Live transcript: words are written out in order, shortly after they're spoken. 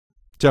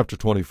Chapter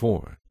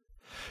 24.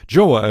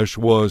 Joash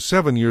was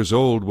 7 years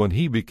old when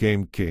he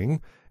became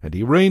king, and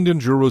he reigned in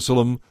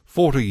Jerusalem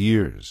 40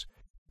 years.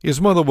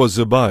 His mother was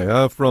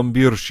Zibiah from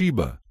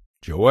Beersheba.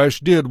 Joash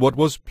did what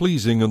was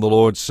pleasing in the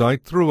Lord's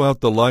sight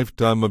throughout the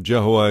lifetime of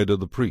Jehoiada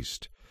the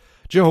priest.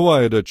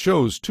 Jehoiada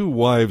chose 2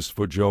 wives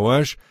for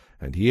Joash,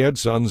 and he had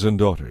sons and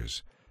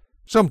daughters.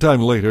 Sometime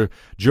later,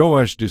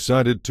 Joash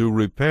decided to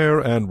repair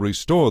and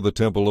restore the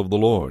temple of the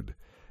Lord.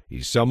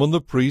 He summoned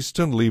the priests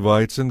and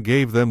Levites and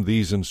gave them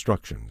these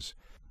instructions.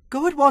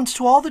 Go at once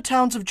to all the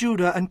towns of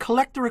Judah and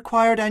collect the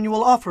required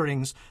annual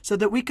offerings, so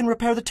that we can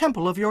repair the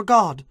temple of your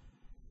God.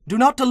 Do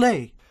not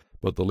delay.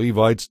 But the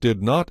Levites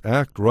did not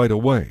act right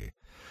away.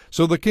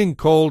 So the king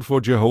called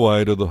for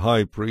Jehoiada the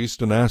high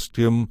priest and asked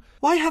him,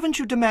 Why haven't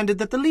you demanded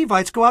that the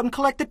Levites go out and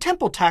collect the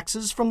temple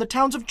taxes from the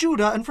towns of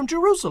Judah and from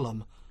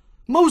Jerusalem?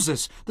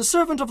 Moses, the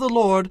servant of the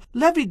Lord,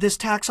 levied this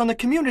tax on the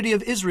community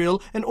of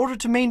Israel in order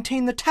to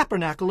maintain the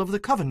tabernacle of the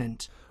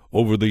covenant.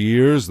 Over the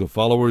years, the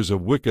followers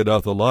of wicked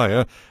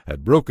Athaliah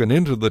had broken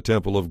into the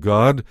temple of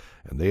God,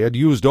 and they had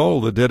used all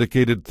the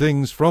dedicated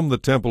things from the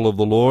temple of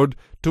the Lord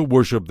to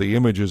worship the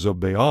images of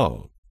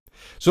Baal.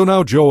 So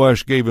now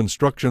Joash gave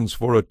instructions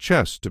for a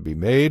chest to be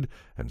made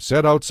and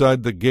set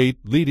outside the gate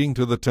leading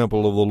to the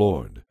temple of the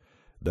Lord.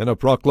 Then a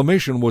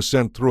proclamation was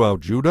sent throughout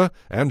Judah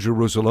and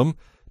Jerusalem,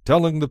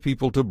 telling the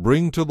people to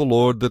bring to the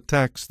Lord the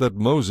tax that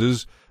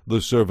Moses, the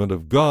servant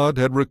of God,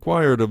 had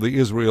required of the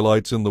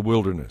Israelites in the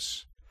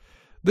wilderness.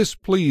 This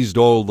pleased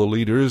all the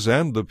leaders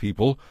and the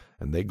people,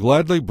 and they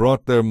gladly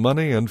brought their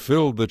money and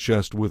filled the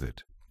chest with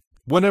it.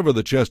 Whenever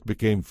the chest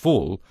became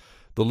full,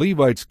 the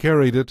Levites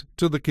carried it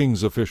to the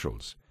king's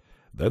officials.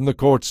 Then the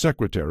court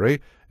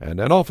secretary and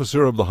an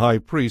officer of the high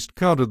priest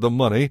counted the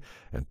money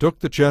and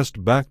took the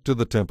chest back to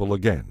the temple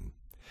again.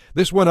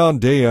 This went on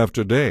day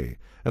after day,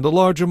 and a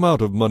large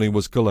amount of money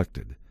was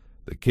collected.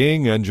 The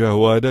king and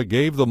Jehoiada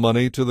gave the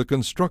money to the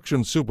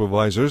construction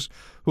supervisors,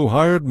 who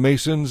hired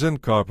masons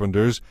and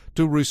carpenters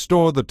to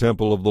restore the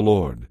temple of the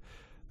Lord.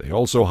 They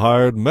also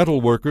hired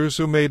metal workers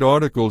who made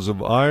articles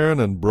of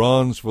iron and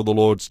bronze for the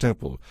Lord's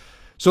temple.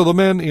 So the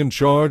men in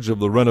charge of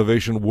the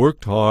renovation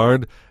worked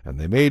hard, and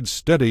they made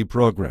steady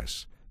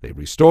progress. They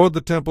restored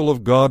the temple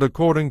of God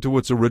according to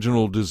its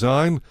original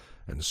design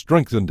and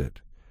strengthened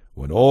it.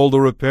 When all the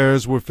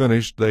repairs were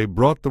finished, they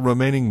brought the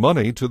remaining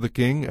money to the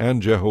king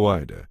and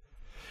Jehoiada.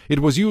 It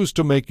was used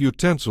to make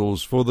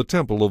utensils for the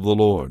temple of the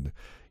Lord,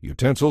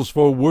 utensils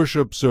for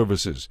worship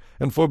services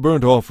and for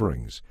burnt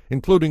offerings,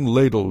 including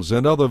ladles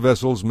and other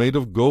vessels made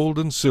of gold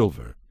and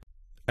silver.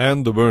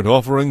 And the burnt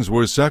offerings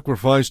were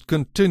sacrificed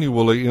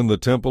continually in the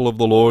temple of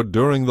the Lord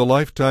during the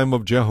lifetime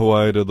of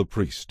Jehoiada the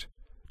priest.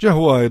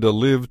 Jehoiada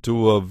lived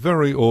to a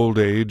very old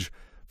age,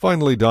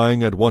 finally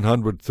dying at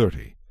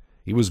 130.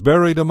 He was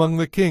buried among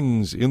the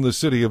kings in the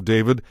city of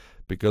David,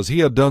 because he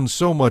had done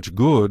so much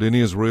good in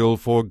Israel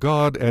for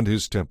God and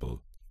his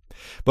temple.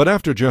 But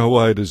after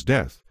Jehoiada's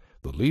death,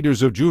 the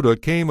leaders of Judah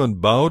came and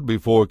bowed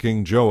before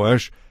King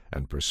Joash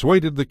and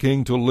persuaded the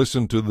king to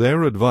listen to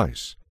their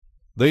advice.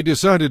 They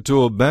decided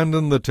to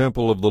abandon the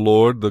temple of the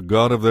Lord, the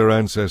God of their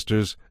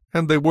ancestors,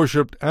 and they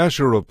worshipped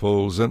Asherah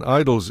poles and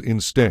idols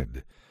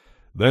instead.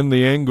 Then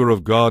the anger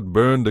of God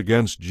burned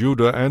against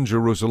Judah and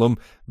Jerusalem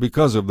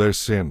because of their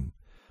sin.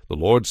 The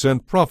Lord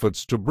sent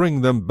prophets to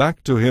bring them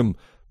back to him,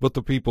 but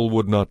the people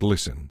would not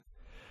listen.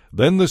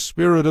 Then the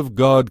Spirit of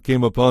God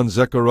came upon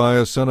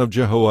Zechariah son of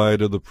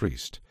Jehoiada the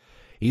priest.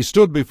 He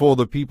stood before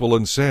the people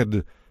and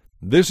said,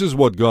 This is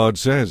what God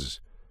says.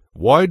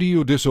 Why do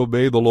you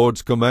disobey the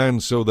Lord's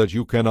command so that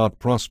you cannot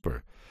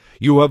prosper?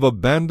 You have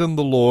abandoned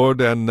the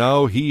Lord, and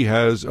now he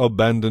has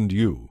abandoned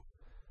you.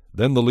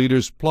 Then the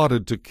leaders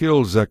plotted to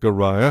kill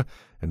Zechariah,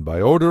 and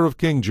by order of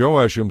King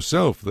Joash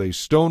himself they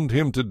stoned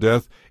him to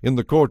death in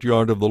the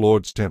courtyard of the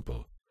Lord's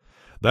temple.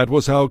 That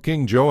was how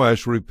King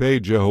Joash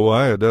repaid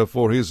Jehoiada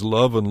for his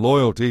love and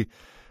loyalty,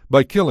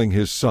 by killing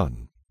his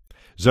son.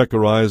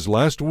 Zechariah's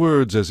last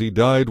words as he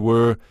died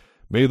were,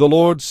 May the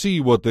Lord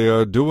see what they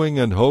are doing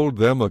and hold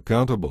them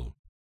accountable.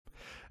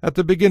 At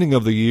the beginning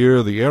of the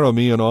year, the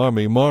Aramean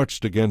army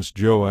marched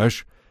against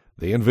Joash.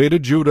 They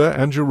invaded Judah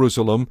and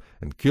Jerusalem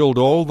and killed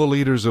all the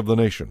leaders of the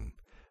nation.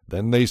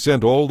 Then they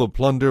sent all the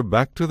plunder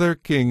back to their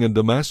king in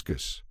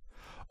Damascus.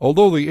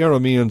 Although the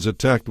Arameans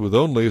attacked with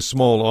only a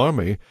small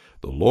army,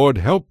 the Lord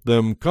helped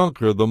them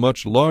conquer the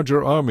much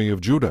larger army of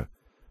Judah.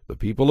 The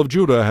people of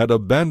Judah had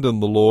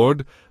abandoned the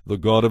Lord, the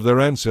God of their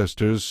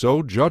ancestors,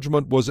 so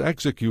judgment was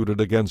executed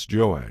against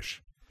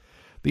Joash.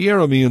 The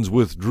Arameans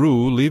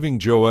withdrew, leaving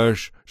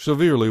Joash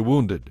severely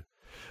wounded.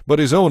 But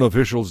his own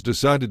officials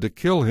decided to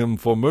kill him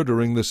for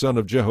murdering the son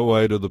of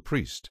Jehoiada the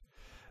priest.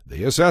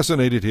 They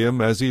assassinated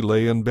him as he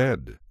lay in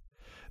bed.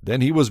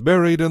 Then he was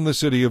buried in the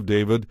city of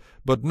David,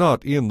 but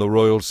not in the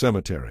royal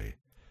cemetery.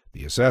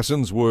 The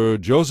assassins were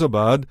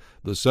Jozabad,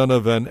 the son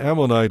of an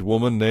Ammonite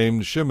woman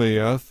named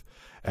Shimeath,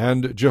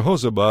 and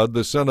Jehozabad,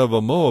 the son of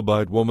a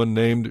Moabite woman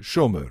named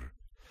Shomer.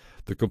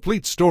 The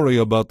complete story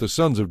about the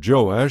sons of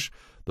Joash,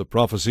 the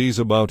prophecies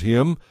about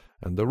him,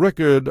 and the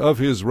record of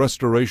his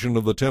restoration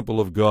of the temple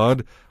of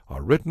God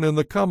are written in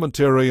the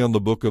commentary on the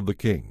book of the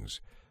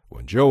Kings.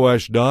 When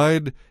Joash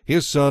died,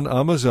 his son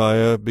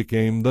Amaziah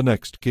became the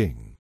next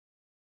king.